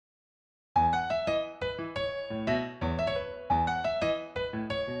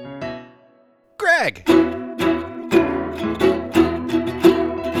Greg.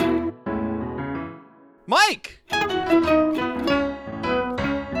 Mike.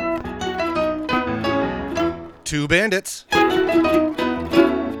 Two bandits.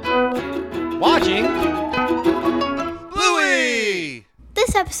 Watching Bluey.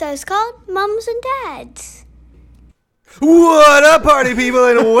 This episode is called Mums and Dads. What up, party people,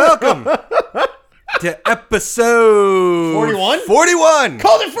 and welcome to episode 41? 41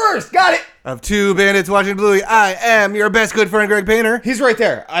 Called it first. Got it. of Two Bandits Watching Bluey. I am your best good friend, Greg Painter. He's right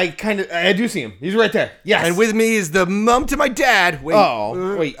there. I do see him. He's right there. Yes. And with me is the mum to my dad. Wait.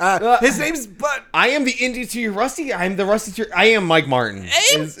 Wait. His name's Bud. I am the Indy to your Rusty. I'm the Rusty to your... I am Mike Martin.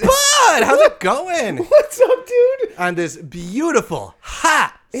 Hey, Bud! How's it going? What's up, dude? On this beautiful,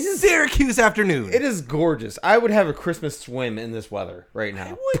 hot Syracuse afternoon. It is gorgeous. I would have a Christmas swim in this weather right now.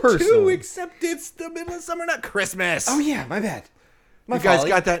 I would personally. too, except it's the middle of summer, not Christmas. Oh, yeah. My bad. You guys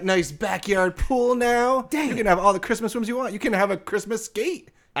got that nice backyard pool now. Dang. You can have all the Christmas swims you want. You can have a Christmas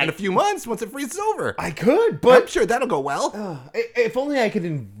skate in a few months once it freezes over. I could, but... I'm sure that'll go well. If only I could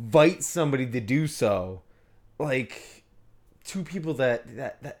invite somebody to do so. Like, two people that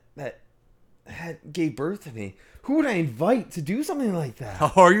gave birth to me. Who would I invite to do something like that?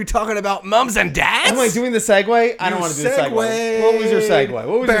 Oh, are you talking about mums and dads? Am I doing the segue? I don't want to do the segue. What was your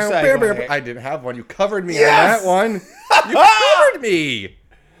segue? I didn't have one. You covered me Yes! on that one. You covered me.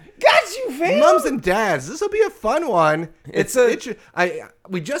 Got you, fam. Mums and dads. This will be a fun one.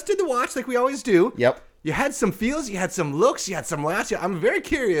 We just did the watch like we always do. Yep. You had some feels. You had some looks. You had some laughs. I'm very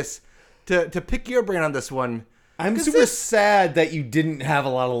curious to pick your brain on this one. I'm super sad that you didn't have a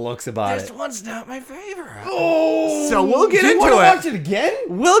lot of looks about This it. one's not my favorite. Oh, So we'll get do you into want to it. watch it again?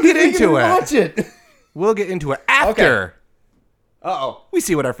 We'll get You into can it. Watch it. We'll get into it after Uh-oh. we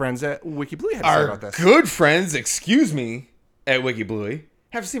see what our friends at Wiki Bluey have to say Our about this. good friends, excuse me, at Wiki Bluey,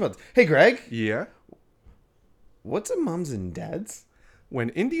 have to see about this. Hey, Greg, Yeah. what's a mums and dads? When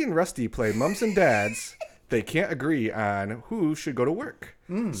Indy and Rusty play mums and dads, they can't agree on who should go to work.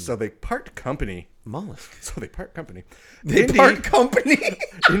 So they part company. Mollusk. They Part company.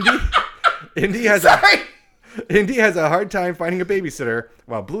 Indy has Sorry. Indy has a hard time finding a babysitter,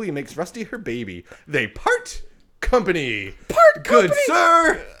 while Bluey makes Rusty her baby. They part company. Part Good company?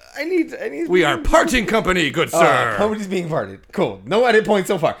 sir. I need. We are parting company, good sir. Company's being parted. Cool. No edit point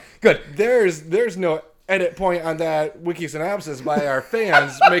so far. Good. There's no edit point on that wiki synopsis by our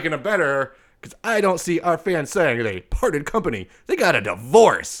fans making it better, because I don't see our fans saying they parted company. They got a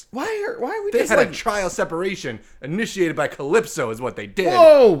divorce. Why are we They just had like... a trial separation initiated by Calypso is what they did.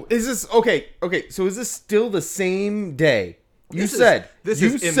 Whoa! Is this... Okay, so is this still the same day? This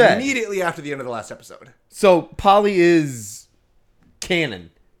is said. immediately after the end of the last episode. So Polly is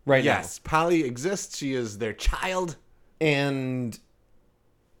canon right now. Yes, Polly exists. She is their child. And...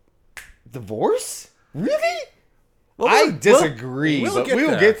 Divorce? Really? Well, I disagree, but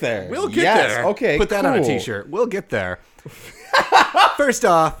we'll get there. We'll get Yes, there. okay, Put that on a cool. t-shirt. We'll get there. First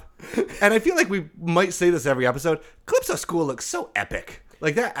off, and I feel like we might say this every episode, Calypso School looks so epic.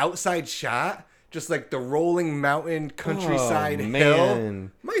 Like that outside shot, just like the rolling mountain countryside hill.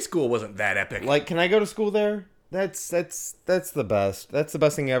 Man. My school wasn't that epic. Like, can I go to school there? That's the best. That's the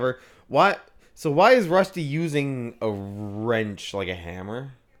best thing ever. Why is Rusty using a wrench like a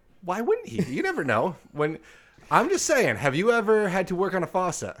hammer? Why wouldn't he? You never know. I'm just saying, have you ever had to work on a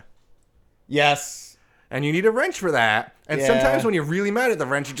faucet? Yes. And you need a wrench for that. And Yeah. sometimes when you're really mad at the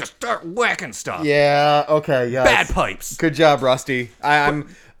wrench, you just start whacking stuff. Yeah. Okay. Yeah. Bad pipes. Good job, Rusty. I'm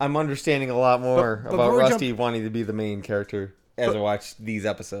understanding a lot more but about before we Rusty wanting to be the main character as I watch these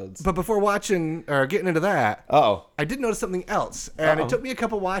episodes. But before watching or getting into that, Uh-oh. I did notice something else. And Uh-oh. it took me a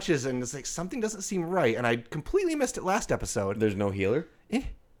couple watches, and it's like something doesn't seem right. And I completely missed it last episode. There's no healer?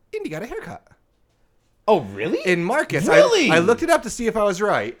 Indy got a haircut. Oh, really? In Markets, Really? I looked it up to see if I was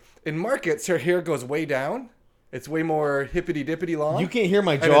right. In Markets, her hair goes way down. It's way more hippity-dippity long. You can't hear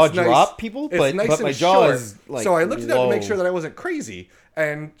my And jaw it's nice- drop, people, it's but, nice but and my jaw short. is like So I looked it up to make low. sure that I wasn't crazy.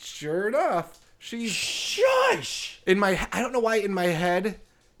 And sure enough, she's... Shush! I don't know why in my head,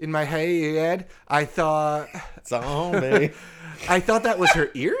 I thought... Zombie. I thought that was her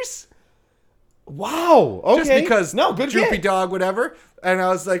ears. Wow. Okay. Just because good droopy get. dog, whatever. And I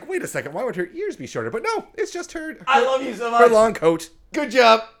was like, wait a second, why would her ears be shorter? But no, it's just her I love you so her much. long coat. Good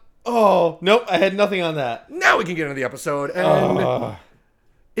job. Oh, nope. I had nothing on that. Now we can get into the episode and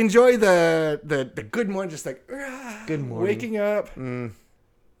enjoy the good morning, just like Good morning. waking up.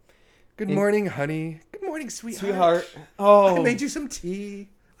 Good morning, honey. Good morning, Sweetheart. Oh. I made you some tea.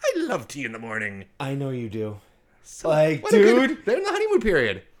 I love tea in the morning. I know you do. So, Like, what a good- dude. they're in the honeymoon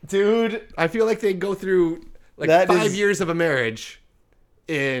period. Dude. I feel like they go through like That 5 is- years of a marriage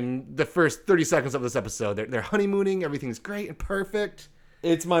in the first 30 seconds of this episode. They're honeymooning. Everything's great and perfect.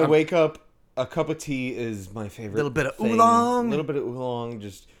 It's my wake up. A cup of tea is my favorite. Little bit of thing. oolong. A little bit of oolong,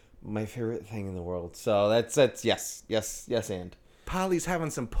 just my favorite thing in the world. So that's yes, and Polly's having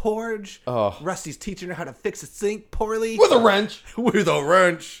some porridge. Oh. Rusty's teaching her how to fix a sink poorly. with a wrench. With a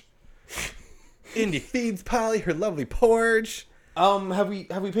wrench. Indy feeds Polly her lovely porridge. Have we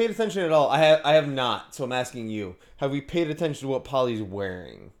paid attention at all? I have not. So I'm asking you. Have we paid attention to what Polly's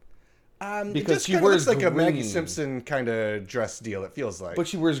wearing? Because she wears like a Maggie Simpson kind of dress deal. It feels like, but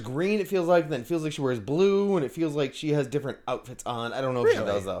she wears green. It feels like. Then it feels like she wears blue, and it feels like she has different outfits on. I don't know if she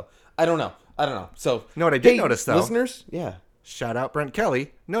does though. I don't know. So you know what I did notice though, listeners? Yeah. Shout out Brent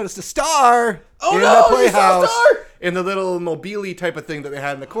Kelly. Noticed a star Oh, in no, the you saw a playhouse star? in the little mobile type of thing that they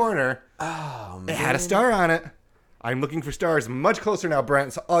had in the corner. Oh man. It had a star on it. I'm looking for stars much closer now, Brent.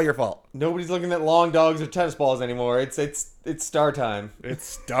 It's all your fault. Nobody's looking at long dogs or tennis balls anymore. It's star time. It's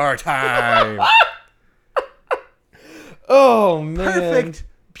star time. Oh man. Perfect,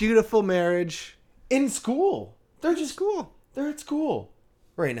 beautiful marriage. In school. They're just Cool. They're at school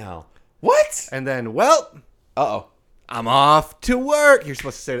right now. What? And then, well, Uh-oh. I'm off to work. You're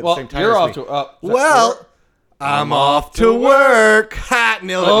supposed to say it at the same time. You're as off me. to Well, I'm off to work. Ha!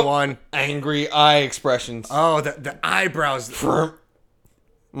 Nailed it in one. Angry eye expressions. Oh, the eyebrows.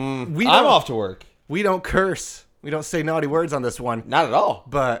 We I'm don't- off to work. We don't curse. We don't say naughty words on this one. Not at all.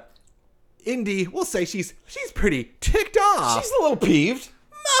 But Indy, we'll say she's pretty ticked off. She's a little peeved.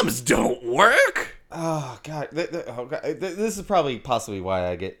 Moms don't work. Oh God. This is probably possibly why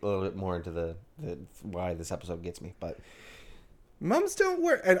I get a little bit more into the why this episode gets me. But Moms don't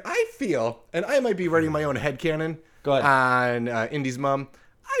work. And I feel, and I might be writing my own headcanon Go ahead. on Indy's mom.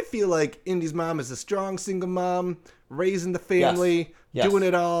 I feel like Indy's mom is a strong single mom, raising the family, Yes. doing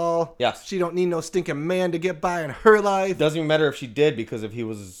it all. Yes. She don't need no stinking man to get by in her life. doesn't even matter if she did, because if he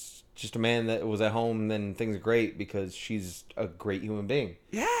was just a man that was at home, then things are great because she's a great human being.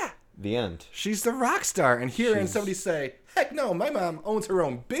 Yeah. The end. She's the rock star. And hearing She's- somebody say, heck no, my mom owns her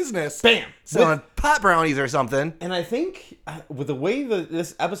own business. Bam! Selling pot brownies or something. And I think with the way that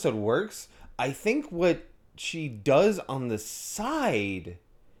this episode works, I think what she does on the side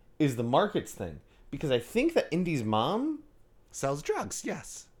is the markets thing. Because I think that Indy's mom, Sells drugs,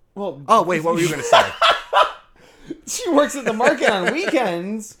 yes. well, Oh, wait, what were you going to say? she works at the market on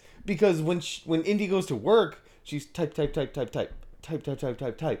weekends because when Indy goes to work, she's type.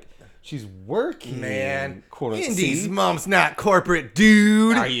 She's working. Man, quote unquote. Indy's See? mom's not corporate,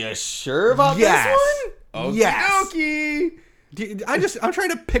 dude. Are you sure about Yes. this one? Yes. Okey-dokey. I'm trying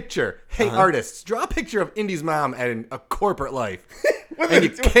to picture. Hey, artists, draw a picture of Indy's mom in a corporate life, With and a-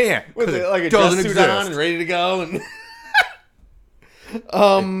 you can't with because like a it dress doesn't suit exist. on and ready to go. And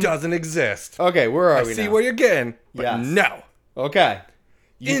It doesn't exist. okay, where are I we see now? where you're getting, but Yes. no. Okay.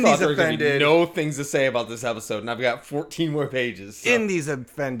 You Indy's thought there was gonna be offended. no things to say about this episode, and I've got 14 more pages. So. Indy's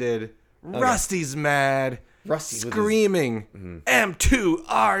offended. Rusty's mad. Rusty with his- Screaming.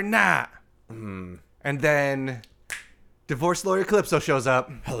 M2R not. And then divorce lawyer Calypso shows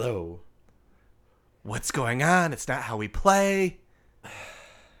up. Hello. What's going on? It's not how we play.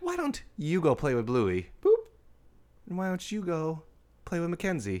 Why don't you go play with Bluey? Boop. And why don't you go play with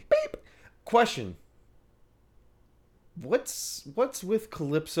Mackenzie? Question. What's with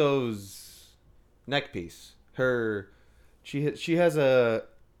Calypso's neck piece? She has a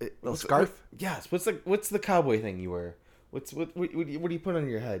Little scarf? Yes. What's the cowboy thing you wear? What do you put on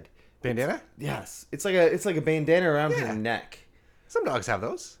your head? Bandana? Yes. It's like a bandana around Yeah. her neck. Some dogs have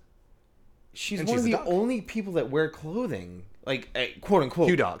those. She's And one she's of a the dog. only people that wear clothing, like quote unquote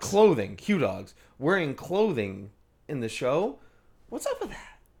Q dogs. clothing, Q dogs wearing clothing in the show. What's up with that?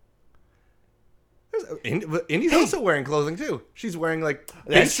 Indy's also wearing clothing too. She's wearing like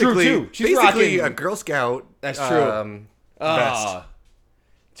That's true, basically, too. She's basically rocking- a Girl Scout. That's true. Vest. Ah,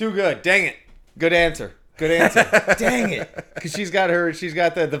 too good. Dang it. Good answer. Good answer. Dang it. Because she's got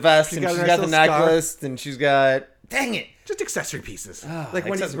the vest, and got a she's nice got the little scarf. necklace, and she's got. Dang it. Just accessory pieces, Ah, like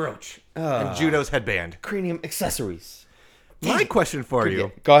Wendy's accessory- brooch and Judo's headband. Cranium accessories. My question for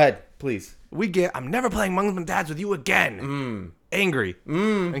you: Go ahead, please. we get, I'm never playing Mums and Dads with you again. Angry.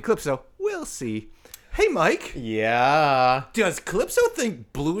 And Calypso, we'll see. Hey, Mike, Yeah. does Calypso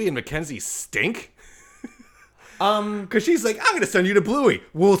think Bluey and Mackenzie stink? Um. Because she's like, I'm going to send you to Bluey.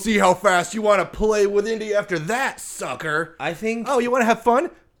 We'll see how fast you want to play with Indy after that, sucker. I think. Oh, you want to have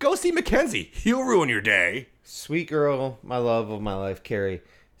fun? Go see Mackenzie. He'll ruin your day. Sweet girl, my love of my life, Carrie,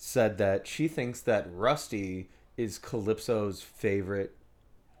 said that she thinks that Rusty is Calypso's favorite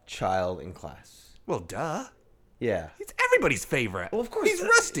child in class. Well, duh. Yeah. He's everybody's favorite. Well, of course. He's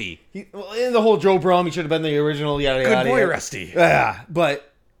Rusty. Well, in the whole Joe Brum, he should have been the original. Yada yada. Good boy, yada. Rusty. Yeah, but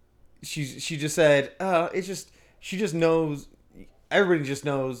she just said, she just knows. Everybody just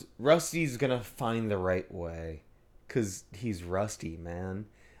knows Rusty's gonna find the right way, cause he's Rusty, man.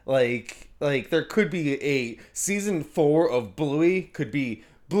 Like there could be a season 4 of Bluey. Could be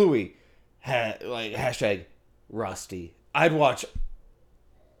Bluey, hashtag Rusty. I'd watch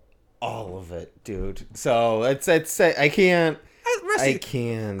all of it, dude. So it's I can't. Rusty, I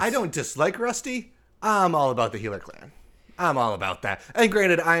can't. I don't dislike Rusty. I'm all about the Healer Clan. I'm all about that. And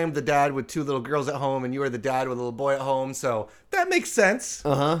granted, I am the dad with 2 little girls at home, and you are the dad with a little boy at home, so that makes sense.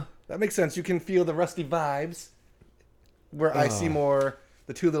 That makes sense. You can feel the Rusty vibes, where I see more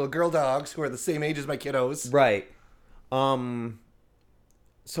the 2 little girl dogs who are the same age as my kiddos. Right.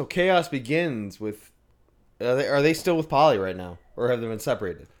 So chaos begins with. Are they still with Polly right now, or have they been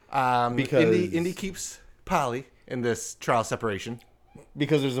separated? Because Indy keeps Polly in this trial separation.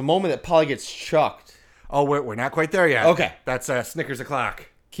 Because there's a moment that Polly gets chucked. Oh, we're not quite there yet. Okay. That's Snickers o'clock.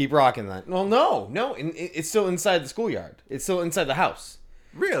 Keep rocking that. Well, no, it's still inside the schoolyard. It's still inside the house.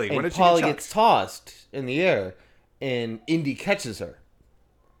 Really? When And did Polly she get gets chucked? tossed in the air, and Indy catches her.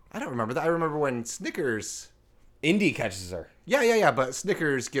 I don't remember that. I remember when Snickers... Indy catches her. Yeah. But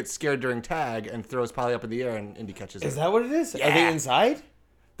Snickers gets scared during tag and throws Polly up in the air, and Indy catches her. Is that what it is? Are Yeah. they inside?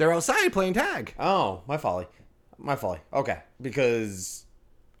 They're outside playing tag. Oh, my folly. Okay, because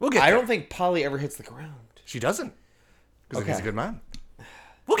We'll get I there. don't think Polly ever hits the ground. She doesn't. Because Okay. he's a good mom.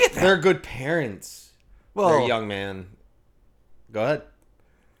 We'll get there. They're good parents. Well- They're a young man. Go ahead.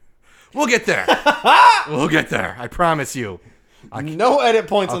 We'll get there. We'll get there. I promise you. No edit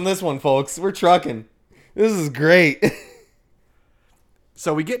points on this one, folks. We're trucking. This is great.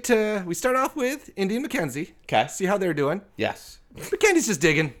 So we start off with Indy and Mackenzie. Okay. See how they're doing. Yes. Mackenzie's just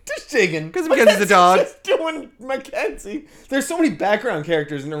digging. Just digging. Because Mackenzie's the dog. Just doing Mackenzie. There's so many background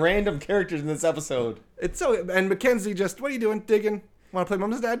characters and random characters in this episode. And Mackenzie just, what are you doing? Digging. Want to play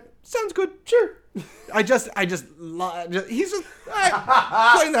Mom's Dad? Sounds good. Sure. He's just all right,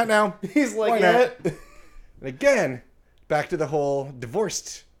 playing that now. He's like, Why yeah. not? And again, back to the whole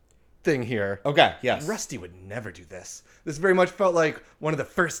divorced thing here. Okay, yes. Rusty would never do this. This very much felt like one of the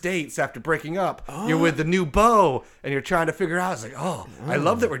first dates after breaking up. You're with the new beau, and you're trying to figure out. It's like, I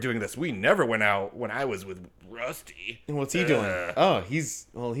love that we're doing this. We never went out when I was with Rusty. And what's he doing? Oh, he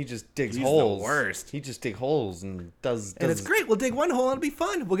just digs He's the holes. worst. He just digs holes and does. And it's great. We'll dig one hole and it'll be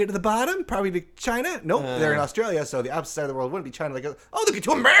fun. We'll get to the bottom, probably to China. Nope, they're in Australia, so the opposite side of the world wouldn't be China. Like, they'll get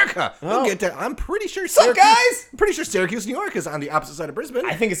to America. We'll get to. I'm pretty sure. Sup, guys? I'm pretty sure Syracuse, New York, is on the opposite side of Brisbane.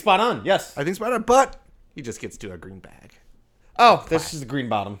 I think it's spot on. Yes. I think it's better, but he just gets to a green bag. Oh, that's just the green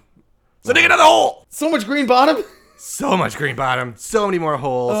bottom. So dig another hole. So much green bottom. So much green bottom. So many more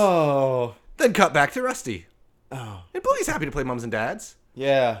holes. Oh. Then cut back to Rusty. Oh. And Bluey's happy to play mums and dads.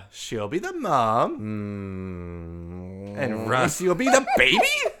 Yeah. She'll be the mom, and Rusty will be the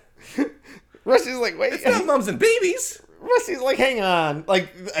baby. Rusty's like, wait. It's not mums and babies. Rusty's like, hang on. Like,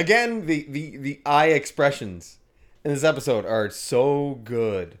 again, the eye expressions in this episode are so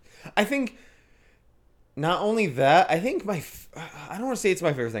good. I think not only that, I think I don't want to say it's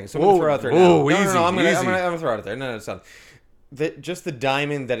my favorite thing, so I'm going to throw it out there now. Whoa, No, easy, I'm easy. gonna throw it out there. No, it's not. Just the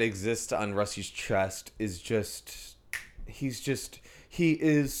diamond that exists on Rusty's chest is just, he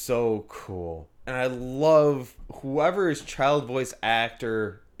is so cool. And I love whoever his child voice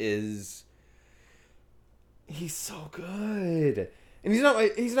actor is. He's so good. And he's not my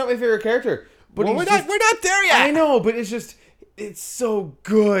favorite character. But Well, we're not there yet. I know, but it's so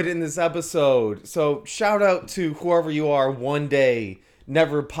good in this episode. So shout out to whoever you are one day,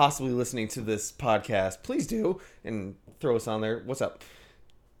 never possibly listening to this podcast. Please do. And throw us on there. What's up?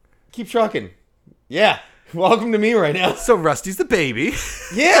 Keep trucking. Yeah. Welcome to me right now. So Rusty's the baby.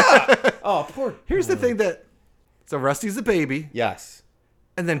 Yeah. Oh, poor. Here's the thing so Rusty's the baby, Yes.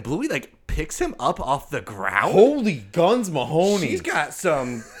 and then Bluey picks him up off the ground. Holy guns, Mahoney. She's got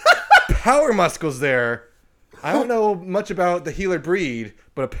some power muscles there. I don't know much about the healer breed,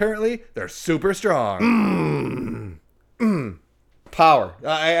 but apparently they're super strong. Power.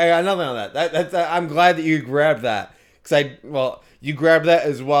 I got nothing on that. I'm glad that you grabbed that. You grabbed that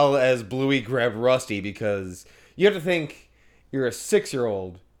as well as Bluey grabbed Rusty, because you have to think you're a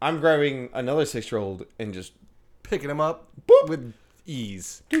 6-year-old. I'm grabbing another 6-year-old and just Picking him up Boop. with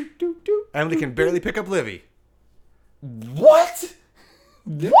ease. do, do, do. Emily can barely pick up Livy. What?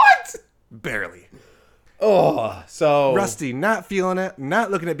 What? Barely. Oh, so Rusty not feeling it,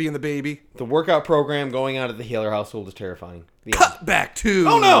 not looking at being the baby. the workout program going on at the Healer household is terrifying. The end. Cut back to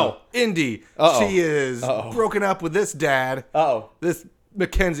Oh, no! Indy. Uh-oh. She is Uh-oh. broken up with this dad. Uh-oh. This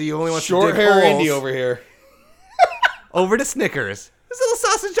Mackenzie only wants Short to dig hair holes. Indy over here. over to Snickers. His little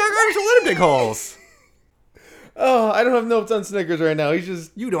sausage dog arms are little big holes. Oh, I don't have notes on Snickers right now. He's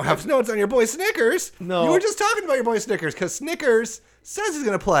just... You don't have notes on your boy Snickers. No. You were just talking about your boy Snickers because Snickers says he's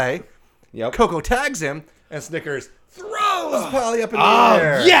going to play. Yep. Coco tags him, and Snickers throws Polly up in the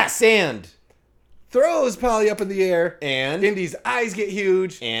air. Yes, and... Throws Polly up in the air. And... Indy's eyes get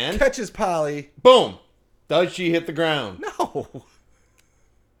huge. And... Catches Polly. Boom! Does she hit the ground? No.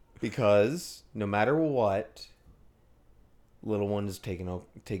 Because no matter what, little one is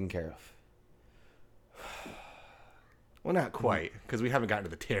taken care of. Well, not quite, because we haven't gotten to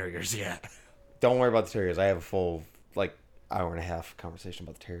the terriers yet. Don't worry about the terriers. I have a full, hour and a half conversation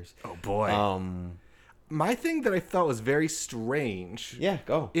about the terriers. Oh, boy. My thing that I thought was very strange. Yeah,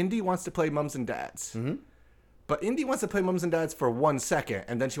 go. Indy wants to play mums and dads. Mm-hmm. But Indy wants to play mums and dads for 1 second,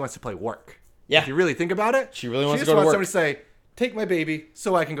 and then she wants to play work. Yeah. If you really think about it. She really wants to just go to wants work. somebody to say, take my baby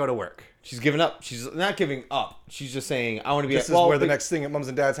so I can go to work. She's giving up. She's not giving up. She's just saying, I want to be... This is where the next thing at mums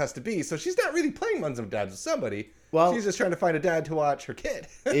and dads has to be. So she's not really playing mums and dads with somebody. Well, she's just trying to find a dad to watch her kid.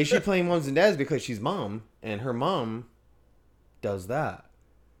 Is she playing mums and dads because she's mom, and her mom does that?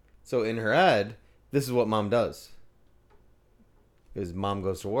 So in her head, this is what mom does. Because mom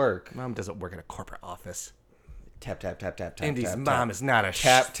goes to work. Mom doesn't work in a corporate office. Tap, tap, tap, tap, tap, Indy's tap, mom tap. is not a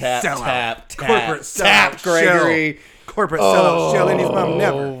Tap, tap, sellout. tap, tap. Corporate sellout Tap, Gregory. Shell. Corporate sellout shell. Indy's mom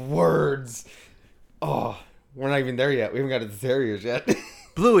never. Words. Oh, we're not even there yet. We haven't got to the terriers yet.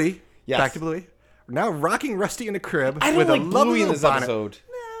 Bluey. Yes. Back to Bluey. Now rocking Rusty in the crib I don't with like a lovely Bluey in little this bonnet. episode.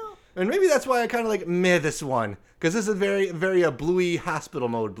 No. And maybe that's why I kind of like meh this one. Because this is very, very a Bluey hospital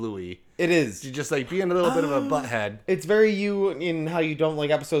mode Bluey. It is. You just like being a little bit of a butthead. It's very you in how you don't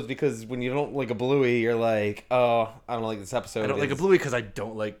like episodes, because when you don't like a Bluey, you're like, oh, I don't like this episode. I don't like a Bluey because I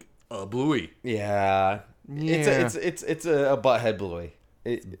don't like a Bluey. Yeah. It's a butthead Bluey.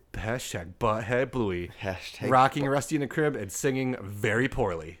 Hashtag butthead Bluey. Hashtag rocking Rusty in the crib and singing very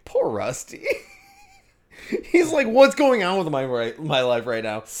poorly. Poor Rusty. He's like, what's going on with my life right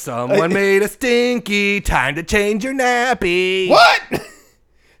now? Someone made a stinky. Time to change your nappy. What?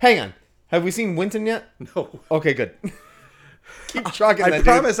 Hang on. Have we seen Winton yet? No. Okay, good. Keep trucking that, I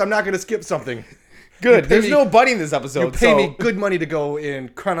promise I'm not going to skip something. Good. There's no Buddy in this episode. You pay me good money to go in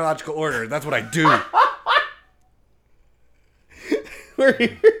chronological order. That's what I do. We're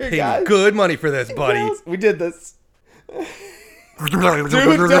here, Pay guys. me good money for this, buddy. Yes, we did this. That's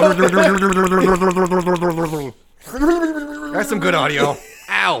some good audio.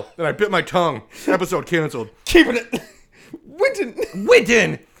 Ow. Then I bit my tongue. Episode canceled. Keeping it.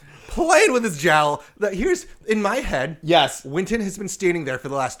 Winton playing with his jowl. Here's, in my head, Yes. Winton has been standing there for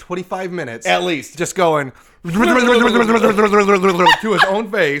the last 25 minutes. At least. Just going to his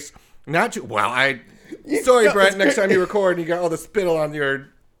own face. Not to, wow, sorry, Brett, next time you record and you got all the spittle on your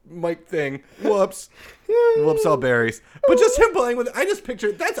mic thing. Whoops. Whoops, all berries. But just him playing with, I just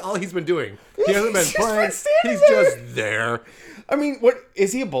picture, that's all he's been doing. He hasn't been playing. He's just there. I mean, what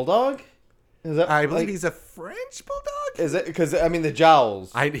is he, a bulldog? Is that I believe he's a French bulldog. Is it because I mean the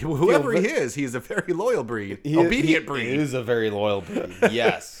jowls? Whoever he is, he's a very loyal breed. Obedient breed. He is a very loyal breed.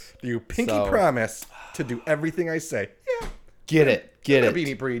 Yes. You pinky promise to do everything I say. Yeah. Get it.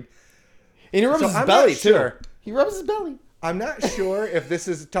 Obedient breed. And he rubs his I'm belly not sure. too. He rubs his belly. I'm not sure if this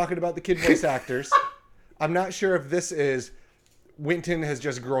is talking about the kid voice actors. I'm not sure if this is Winton has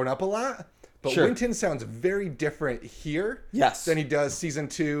just grown up a lot. But Sure. Winton sounds very different here Yes. than he does season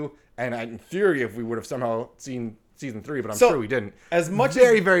 2. And in theory, if we would have somehow seen season 3, but I'm So, sure we didn't. as much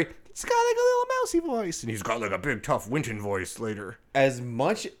very, as- very, he's got like a little mousy voice. And he's got like a big, tough Winton voice later. As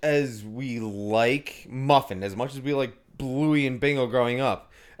much as we like Muffin, as much as we like Bluey and Bingo growing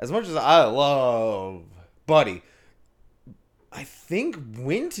up, as much as I love Buddy, I think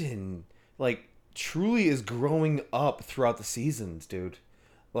Winton, truly is growing up throughout the seasons, dude.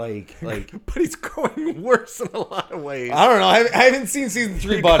 Like, But he's growing worse in a lot of ways. I don't know. I haven't seen season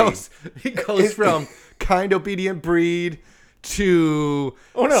 3, Buddy. He goes from kind obedient breed to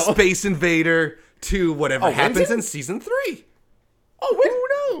Space Invader to whatever happens Winton? in season 3.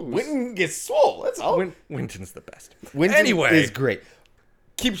 Oh, Who knows? Winton gets swole. That's all. Winton's the best. Winton Anyway. is great.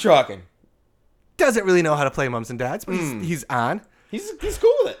 Keep trucking. Doesn't really know how to play mums and dads, but he's on. He's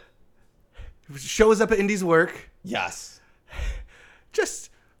cool with it. Shows up at Indy's work. Yes. Just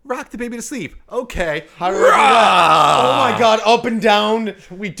rock the baby to sleep. Okay. How do I do that? Oh my god, up and down.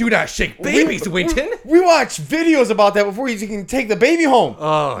 We do not shake babies, Winton. We watch videos about that before you can take the baby home.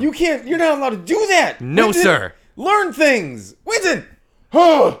 Oh. You're not allowed to do that. No, Winton, sir. Learn things. Winton.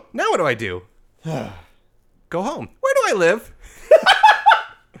 Now what do I do? Go home. Where do I live?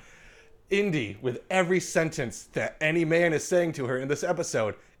 Indy, with every sentence that any man is saying to her in this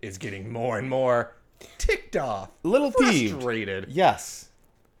episode, is getting more and more ticked off, Little peeved. frustrated. Yes.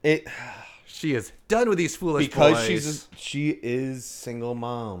 She is done with these foolish Because boys. she is single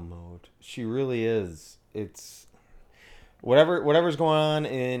mom mode. She really is. It's whatever's going on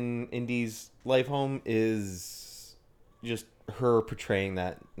in Indy's life home is just her portraying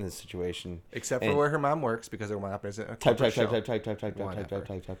that in this situation. Except for And where her mom works, because her mom isn't a type. corporate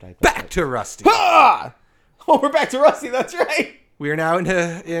Back to Rusty. Ah! Oh, we're back to Rusty. That's right. We are now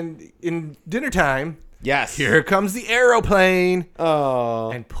in dinner time. Yes. Here comes the aeroplane. Oh.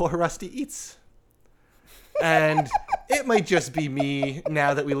 And poor Rusty eats. And it might just be me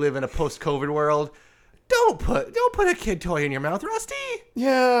now that we live in a post-COVID world. Don't put a kid toy in your mouth, Rusty.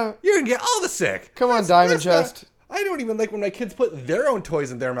 Yeah. You're gonna get all the sick. Come on, Diamond Chest. I don't even like when my kids put their own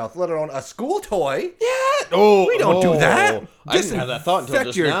toys in their mouth, let alone a school toy. Yeah. Oh, We don't do that. I didn't have that thought until Disinfect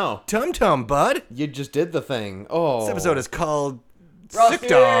just your now. tum-tum, bud. You just did the thing. Oh. This episode is called Rusty! Sick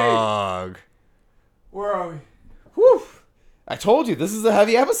Dog. Where are we? Whew. I told you, this is a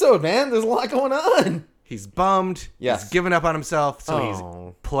heavy episode, man. There's a lot going on. He's bummed. Yes. He's given up on himself, so Oh.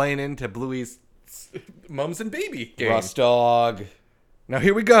 he's playing into Bluey's mums and baby game. Rust dog. Now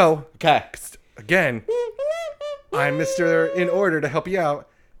here we go. Okay. Again, I'm Mr. In Order to help you out.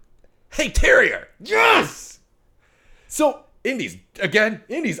 Hey, Terrier! Yes! So,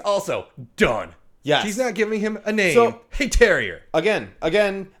 Indy's also done. yes. She's not giving him a name. So- Hey, Terrier. Again.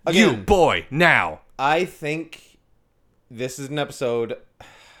 You, boy, now. I think this is an episode.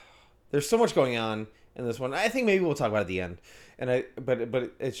 There's so much going on in this one. I think maybe we'll talk about it at the end.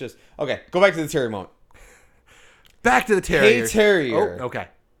 But it's just okay. Go back to the Terrier moment. Back to the Terrier. Hey, Terrier. Oh, okay.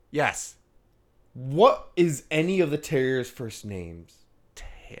 Yes. What is any of the Terrier's first names?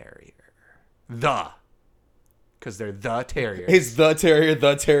 Terrier. Because they're the Terriers. Is the Terrier,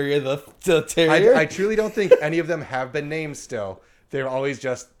 the Terrier? I truly don't think any of them have been named still. They're always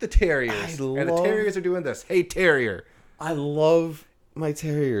just the Terriers. And the Terriers are doing this. Hey, Terrier. I love my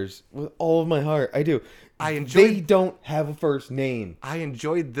Terriers with all of my heart. I do. They don't have a first name. I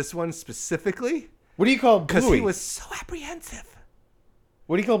enjoyed this one specifically What do you call because Bluey? he was so apprehensive.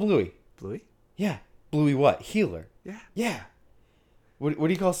 What do you call Bluey? Bluey? Yeah. Bluey what? Healer. Yeah. Yeah. What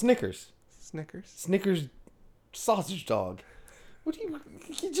do you call Snickers? Snickers. Snickers sausage dog. What do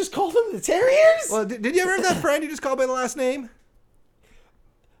you just call them the Terriers? Well, did you ever have that friend you just called by the last name?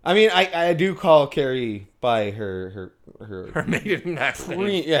 I mean, I do call Carrie by her Her maiden last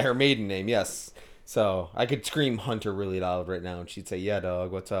name. yeah, her maiden name, yes. So I could scream Hunter really loud right now, and she'd say, "Yeah,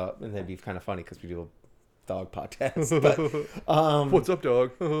 dog, what's up?" And that'd be kind of funny because we do a dog podcast. But What's up,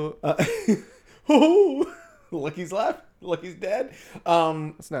 dog? Lucky's left. Lucky's dead.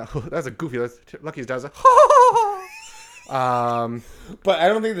 That's a goofy. Lucky's does a. But I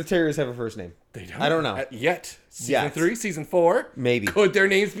don't think the Terriers have a first name. They don't. I don't know. Yet. Season Yet. 3, Season 4. Maybe. Could their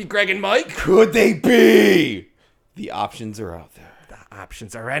names be Greg and Mike? Could they be? The options are out there. The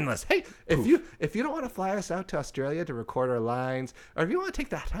options are endless. Hey, if you don't want to fly us out to Australia to record our lines, or if you want to take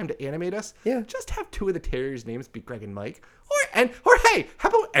that time to animate us, Yeah. just have two of the Terriers' names be Greg and Mike. Or hey, how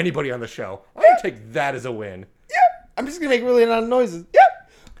about anybody on the show? I'm gonna take that as a win. Yep. I'm just gonna make really loud noises.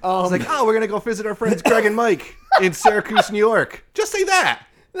 Yep. It's like, we're gonna go visit our friends Greg and Mike in Syracuse, New York. Just say that.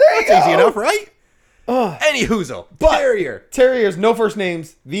 There you That's easy go. enough, right? Any hoozle. But- Terrier. Terriers, no first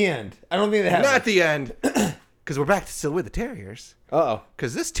names. The end. I don't think they have. Not the end. Because we're back to still with the Terriers. Uh-oh.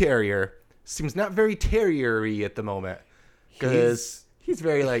 Because this Terrier seems not very terrier-y at the moment. Because he's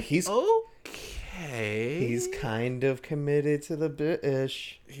very like, he's- okay. He's kind of committed to the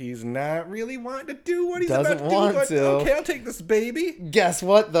British. He's not really wanting to do what he's Doesn't about to want do. But, to. okay, I'll take this baby. Guess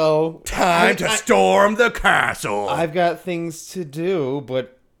what, though? Time to storm the castle. I've got things to do,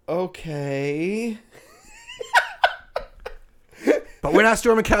 but okay. But we're not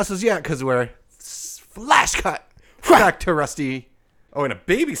storming castles yet because we're flash cut back to Rusty. Oh, in a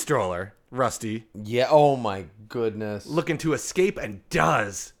baby stroller, Rusty. Yeah, oh my goodness. Looking to escape and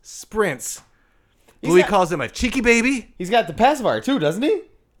does. Sprints. Bluey got- calls him a cheeky baby. He's got the pacifier, too, doesn't he?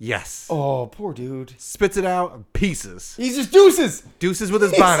 Yes. Oh, poor dude. Spits it out. Pieces. He's just deuces. Deuces with his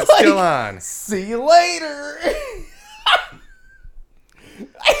He's bonnet like, still on. See you later.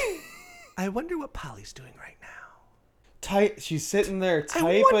 I wonder what Polly's doing right now. She's sitting there,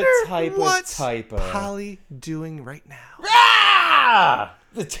 I wonder what's Polly doing right now. Ah!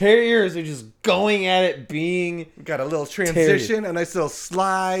 The Terriers are just going at it, being... We got a little transition, a nice little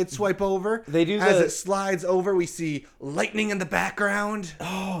slide, swipe over. They do As the- it slides over, we see lightning in the background.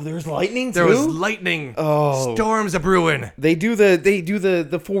 Oh, there's lightning, too? There was lightning. Oh. Storms a brewing. They do the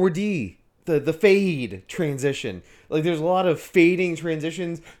 4D, the fade transition. Like there's a lot of fading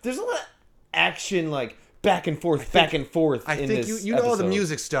transitions. There's a lot of action, like back and forth. I in think this you know all the episode.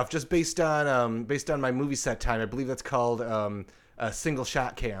 music stuff just based on my movie set time. I believe that's called a single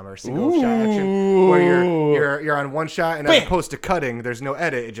shot cam or single shot action, where you're on one shot and as opposed to cutting, there's no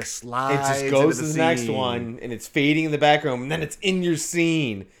edit. It just It slides. just goes to into the next scene. one, and it's fading in the background, and then it's in your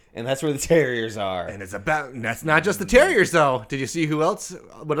scene, and that's where the terriers are. And it's about. And that's not just the terriers though. Did you see who else?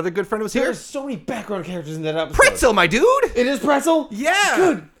 What other good friend was here? There's so many background characters in that episode. Pretzel, my dude. It is Pretzel? Yeah.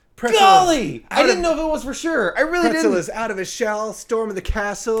 Good Pretzel golly! is I out didn't of- know if it was for sure. I really Pretzel didn't. is out of his shell, storming the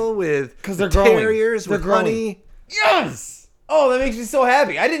castle with 'Cause they're growing. terriers They're with growing. honey. Yes! Oh, that makes me so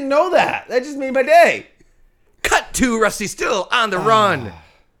happy. I didn't know that. That just made my day. Cut to Rusty still on the run.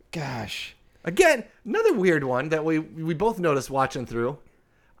 Gosh. Again, another weird one that we both noticed watching through.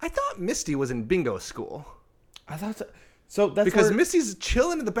 I thought Misty was in bingo school I thought so that's because where, Misty's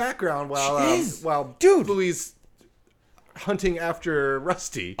chilling in the background She is. while Dude. Bluey's hunting after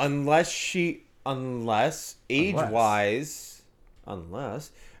Rusty. unless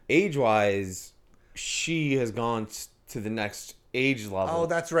age-wise, she has gone to the next age level. Oh,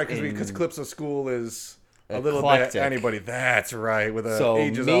 that's right, because in- Calypso School is a little Eclectic. bit anybody. That's right, with a So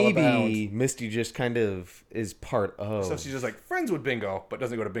ages all abound. maybe Misty just kind of is part of. So she's just like friends with bingo, but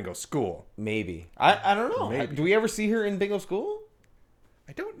doesn't go to bingo school. Maybe. I don't know. Maybe. Do we ever see her in bingo school?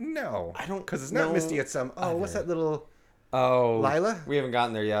 I don't know. I don't because it's not know Misty. It's what's that little? Oh, Lila? We haven't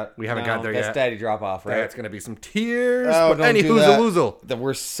gotten there yet. We haven't gotten there that's yet. Daddy drop off, right? That's gonna be some tears. Oh, but don't any do whoozle that. woozle. The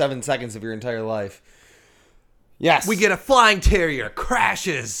worst 7 seconds of your entire life. Yes. We get a flying terrier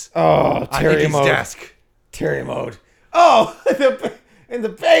crashes oh on Terrier Iggy's mode. desk. Terrier mode. Oh, and the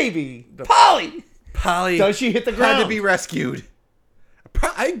baby, Polly. Polly Does she hit the ground? had to be rescued.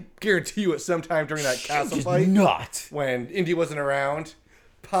 I guarantee you, at some time during that castle She's fight, not. when Indy wasn't around,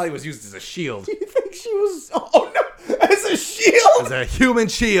 Polly was used as a shield, You think she was? Oh no, as a shield. as a human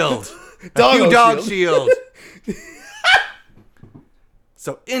shield, Doggo a dog shield. shield.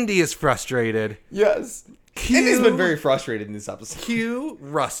 So Indy is frustrated. Yes. Indy's been very frustrated in this episode. Cue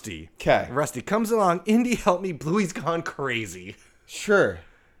Rusty. 'Kay. Rusty comes along. Indy, help me. Bluey's gone crazy. Sure.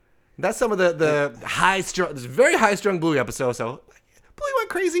 That's some of the high strung. This very high strung Bluey episode. So Bluey went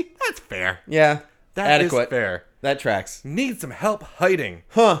crazy. That's fair. Yeah. That is Adequate. fair. That tracks. Need some help hiding.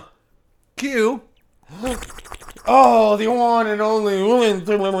 Huh. Cue. Oh, the one and only.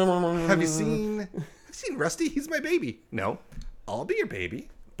 Have you seen Rusty? He's my baby. No, I'll be your baby.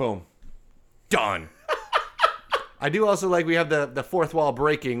 Boom. Done. I do also like we have the fourth wall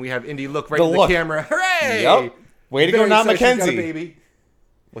breaking. We have Indy look right The in the look. camera. Hooray! Yep. Way to go, Very not excited she's got a Mackenzie. baby.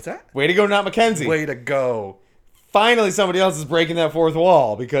 What's that? Way to go, not Mackenzie. Way to go. Finally, somebody else is breaking that fourth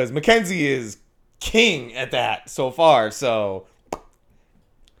wall because Mackenzie is king at that so far. So,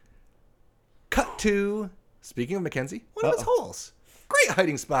 Cut to, speaking of Mackenzie, one of his Uh-oh. holes. Great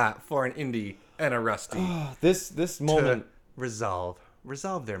hiding spot for an Indy and a Rusty this moment, to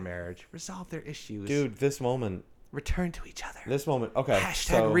resolve their marriage, resolve their issues, dude, this moment. return to each other. Okay. Hashtag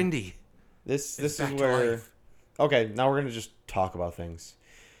so Rindy. This is back to where. life. Okay, now we're gonna just talk about things.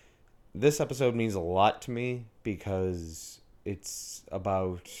 This episode means a lot to me because it's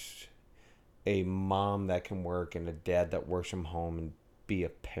about a mom that can work and a dad that works from home and be a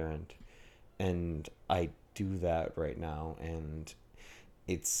parent. And I do that right now, and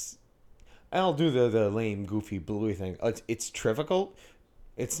I'll do the lame, goofy, Bluey thing. It's difficult.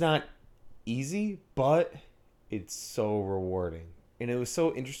 It's not easy, but it's so rewarding. And it was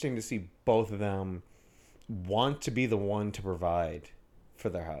so interesting to see both of them want to be the one to provide for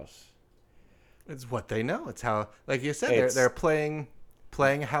their house. It's what they know. It's how, like you said, It's- they're playing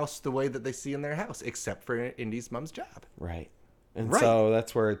a house the way that they see in their house, except for Indy's mom's job. Right. And Right. so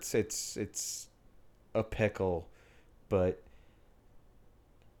that's where it's a pickle, but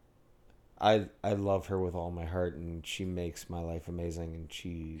I love her with all my heart, and she makes my life amazing, and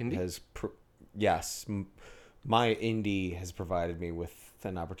she Indy? has yes, my Indy has provided me with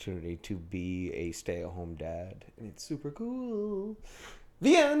an opportunity to be a stay-at-home dad, and it's super cool.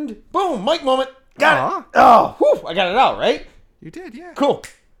 The end. Boom. Mic moment. Got it. Oh, whew, I got it out, right? You did, yeah. Cool.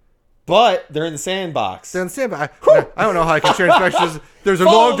 But they're in the sandbox. Then stand by. I don't know how I can share inspections. There's a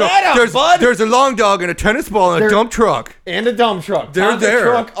Follow long dog. that up, bud. There's a long dog and a tennis ball and a dump truck. And a dump truck. They're On the there.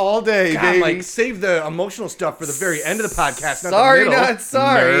 truck all day, God, baby. Mike, save the emotional stuff for the very end of the podcast. Sorry, not the middle. not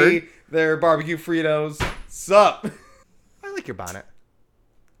sorry. Nerd. They're barbecue Fritos. Sup? I like your bonnet.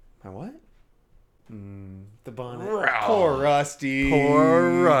 My what? The bonnet. Row. Poor Rusty.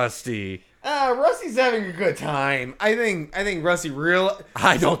 Poor Rusty. Rusty's having a good time. I think Rusty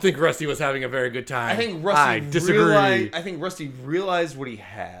I don't think Rusty was having a very good time. I think Rusty I disagree. realized what he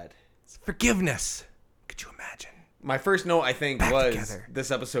had. Forgiveness. Could you imagine? My first note, I think, Back was together.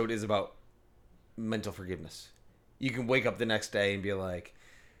 this episode is about mental forgiveness. You can wake up the next day and be like,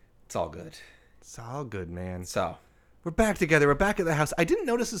 it's all good. It's all good, man. So We're back together. We're back at the house. I didn't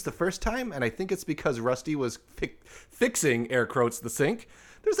notice this the first time, and I think it's because Rusty was fixing, air quotes, the sink.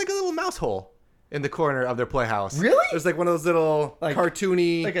 There's like a little mouse hole in the corner of their playhouse. Really? There's like one of those little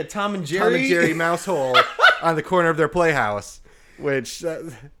cartoony... like a Tom and Jerry mouse hole on the corner of their playhouse. Which, sure,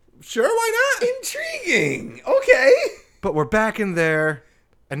 why not? Intriguing. Okay. But we're back in there,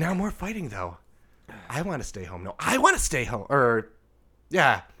 and now more fighting, though. I want to stay home. No, I want to stay home.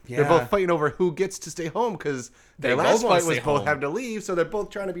 Yeah. They're both fighting over who gets to stay home because their last fight was both having to leave, so they're both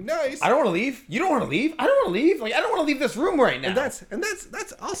trying to be nice. I don't want to leave. You don't want to leave. I don't want to leave. Like, I don't want to leave this room right now. And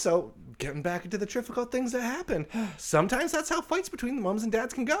that's also getting back into the difficult things that happen. Sometimes that's how fights between the moms and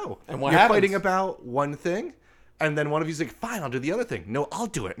dads can go. And what You're happens? fighting about one thing, and then one of you's like, fine, I'll do the other thing. No, I'll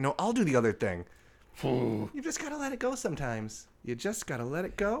do it. No, I'll do the other thing. You just gotta let it go sometimes. You just gotta let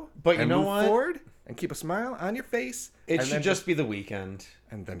it go. But you and know move what? forward and keep a smile on your face. It and should then just be the weekend.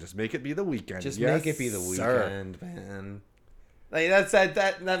 And then just make it be the weekend. Just Yes, make it be the sir. weekend, man. Like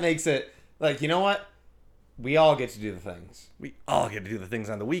that makes it like, you know what? We all get to do the things. We all get to do the things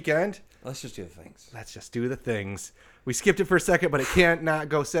on the weekend. Let's just do the things. Let's just do the things. We skipped it for a second, but it can't not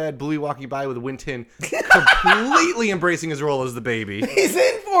go said. Bluey walking by with Winton completely embracing his role as the baby. He's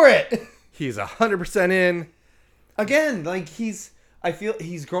in for it. He's 100% in. Again, like I feel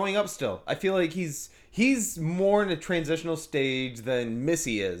he's growing up still. I feel like he's more in a transitional stage than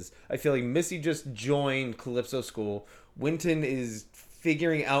Missy is. I feel like Missy just joined Calypso School. Winton is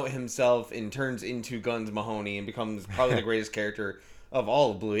figuring out himself and turns into Guns Mahoney and becomes probably the greatest character of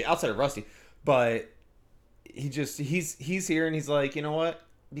all of Bluey, outside of Rusty. But he's here and he's like, you know what?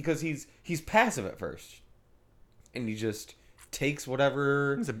 Because he's passive at first. And he just takes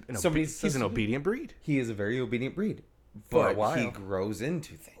whatever He's an obedient breed. He is a very obedient breed. For a But while. he grows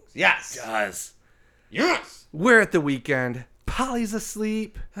into things. Yes. Does. Yes. We're at the weekend. Polly's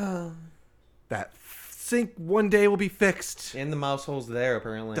asleep. That sink one day will be fixed. And the mouse hole's there,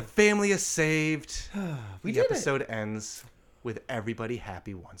 apparently. The family is saved. We The did it. episode ends with everybody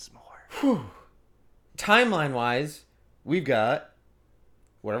happy once more. Timeline-wise, we've got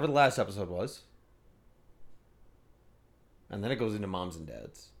whatever the last episode was. And then it goes into Moms and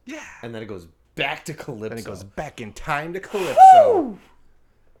Dads. Yeah. And then it goes back to Calypso. Then it goes back in time to Calypso.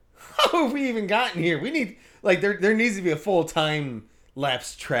 How have we even gotten here? We need, like, there needs to be a full time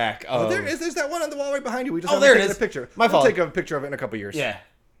lapse track of... Oh, there's that one on the wall right behind you. We just there it taken is. a picture. My fault. We'll take a picture of it in a couple years. Yeah.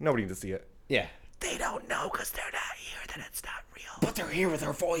 Nobody needs to see it. Yeah. They don't know because they're not here that it's not real. But they're here with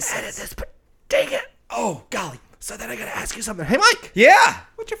our voices. Dang it. Oh, golly. So then I gotta ask you something. Hey, Mike. Yeah!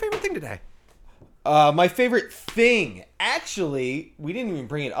 What's your favorite thing today? My favorite thing, actually, we didn't even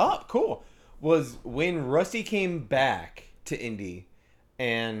bring it up. Cool. Was when Rusty came back to Indy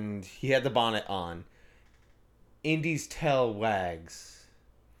and he had the bonnet on. Indy's tail wags.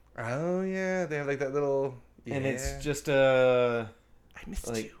 Oh, yeah. They have like that little... Yeah. And it's just a... I missed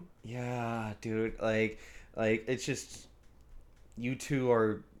like, you. yeah, dude. Like, it's just... You two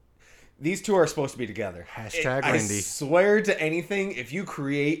are... These two are supposed to be together. Hashtag I Lindy. swear to anything, if you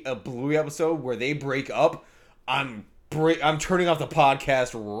create a Bluey episode where they break up, I'm turning off the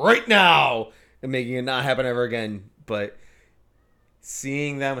podcast right now and making it not happen ever again. But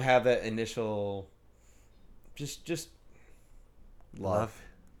seeing them have that initial, just love.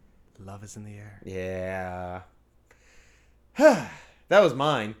 Love is in the air. Yeah. That was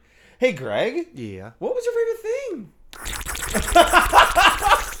mine. Hey, Greg. Yeah. What was your favorite thing?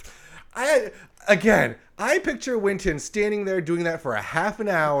 I picture Winton standing there doing that for a half an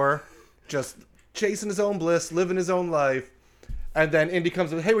hour, just chasing his own bliss, living his own life, and then Indy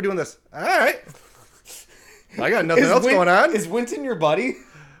comes with, "Hey, we're doing this." All right. I got nothing else going on. Is Winton your buddy?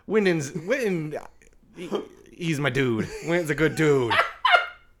 Winton, he's my dude. Winton's a good dude.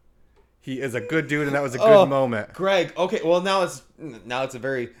 He is a good dude, and that was a good moment. Greg, okay, well now it's a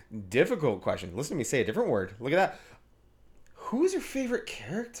very difficult question. Listen to me say a different word. Look at that. Who's your favorite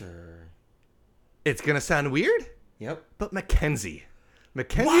character? It's gonna sound weird, Yep. but Mackenzie. Good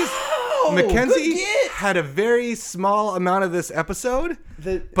Mackenzie get. had a very small amount of this episode,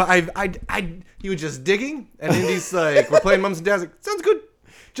 but he was just digging, and Indy's like, "We're playing Mums and Dads." Like, sounds good.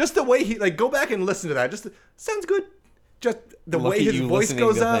 Just the way he go back and listen to that. Just sounds good. Just the Look way at his you voice listening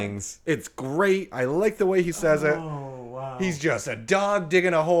goes to up. things. It's great. I like the way he says it. Oh wow. He's just a dog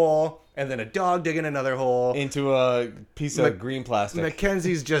digging a hole, and then a dog digging another hole. Into a piece of green plastic.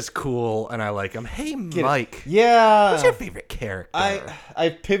 Mackenzie's just cool, and I like him. Hey, Mike. Yeah. What's your favorite character? I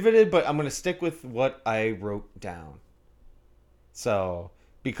pivoted, but I'm gonna stick with what I wrote down. So,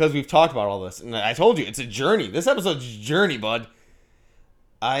 because we've talked about all this, and I told you it's a journey. This episode's a journey, bud.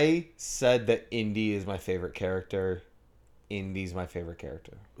 I said that Indy is my favorite character. Indy's my favorite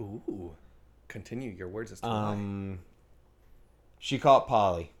character. Ooh. Continue your words as to why. She caught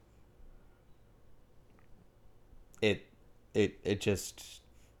Polly. It just,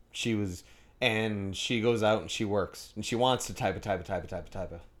 she was, and she goes out and she works and she wants to type.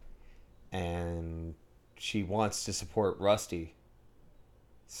 And she wants to support Rusty.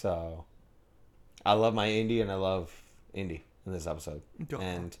 So I love my Indy and I love Indy in this episode.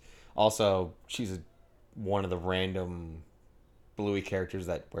 And also she's one of the random Bluey characters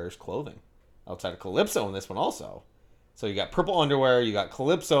that wears clothing outside of Calypso in this one also. So you got purple underwear, you got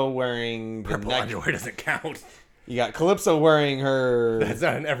Calypso wearing Purple underwear doesn't count. You got Calypso wearing her That's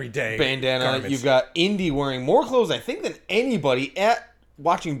not an everyday bandana. garments. You've got Indy wearing more clothes, I think, than anybody at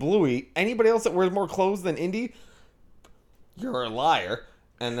watching Bluey. Anybody else that wears more clothes than Indy, you're a liar.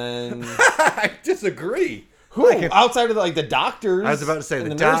 And then I disagree. who outside of the doctors? I was about to say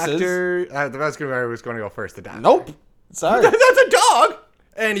and the nurses? doctor. I was going to go first. The doctor. Nope. Sorry. That's a dog.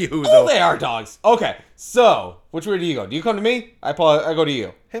 Anywho, Oh, though. they are dogs. Okay, so which way do you go? Do you come to me? I go to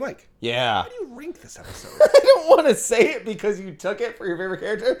you. Hey, Mike. Yeah. How do you rank this episode? I don't want to say it because you took it for your favorite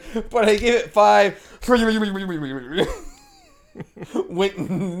character, but I gave it 5.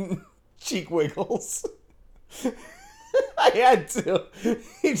 Winton cheek wiggles. I had to.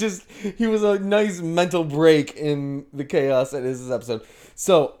 He was a nice mental break in the chaos that is this episode.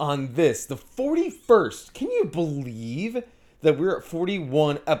 So on this, the 41st, can you believe that we're at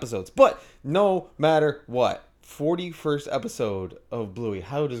 41 episodes? But no matter what, 41st episode of Bluey,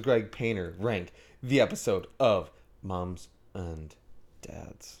 how does Greg Painter rank the episode of Moms and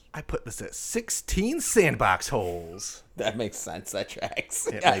Dads? I put this at 16 sandbox holes. That makes sense. That tracks.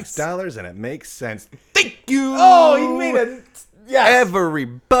 It makes dollars and it makes sense. Thank you. Oh, he made a... Yes.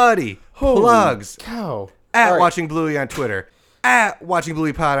 Everybody Holy plugs cow. at All right. Watching Bluey on Twitter, at Watching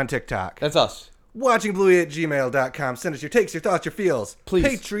Bluey Pod on TikTok, That's us. watchingbluey@gmail.com. Send us your takes, your thoughts, your feels. Please.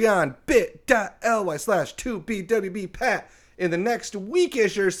 Patreon, bit.ly/2BWBPat. In the next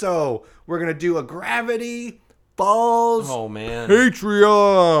weekish or so, we're going to do a Gravity Falls Oh, man.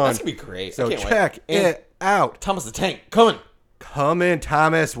 Patreon. That's going to be great. So I can't check wait. And it out. Thomas the Tank, coming. Come in,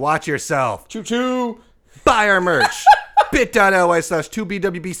 Thomas. Watch yourself. Choo-choo. Buy our merch.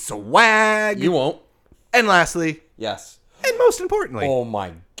 bit.ly/2BWB swag. You won't. And lastly, Yes. and most importantly, Oh,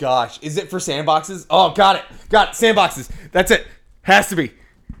 my gosh. Is it for sandboxes? Oh, got it. Sandboxes. That's it. Has to be.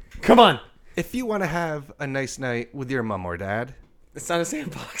 Come on. if you want to have a nice night with your mom or dad, It's not a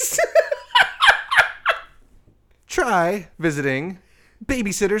sandbox. try visiting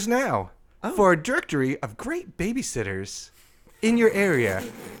Babysitters Now for a directory of great babysitters in your area.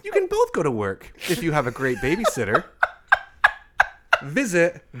 You can both go to work if you have a great babysitter.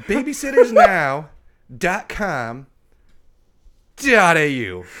 Visit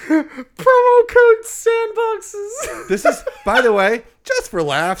babysittersnow.com.au. Promo code sandboxes. This is, by the way, just for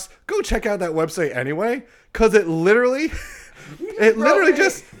laughs, go check out that website anyway, because it literally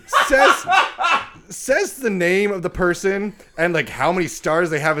just says the name of the person and like how many stars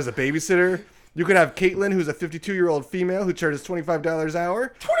they have as a babysitter. You could have Caitlin, who's a 52-year-old female who charges $25 an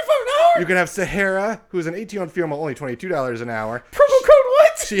hour. 25 an hour? You can have Sahara, who's an 18-year-old female, only $22 an hour. Promo code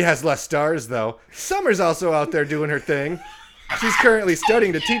what? She has less stars, though. Summer's also out there doing her thing. She's currently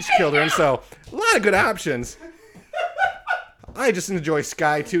studying to teach children, so a lot of good options. I just enjoy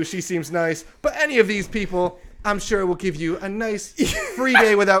Sky, too. She seems nice. But any of these people, I'm sure will give you a nice free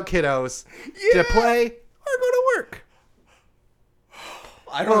day without kiddos to play or go to work.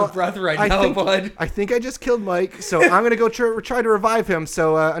 I don't have breath right now, bud. I think I just killed Mike, so I'm going to go try to revive him.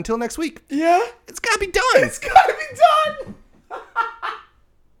 So until next week, Yeah? it's got to be done. It's gotta be done!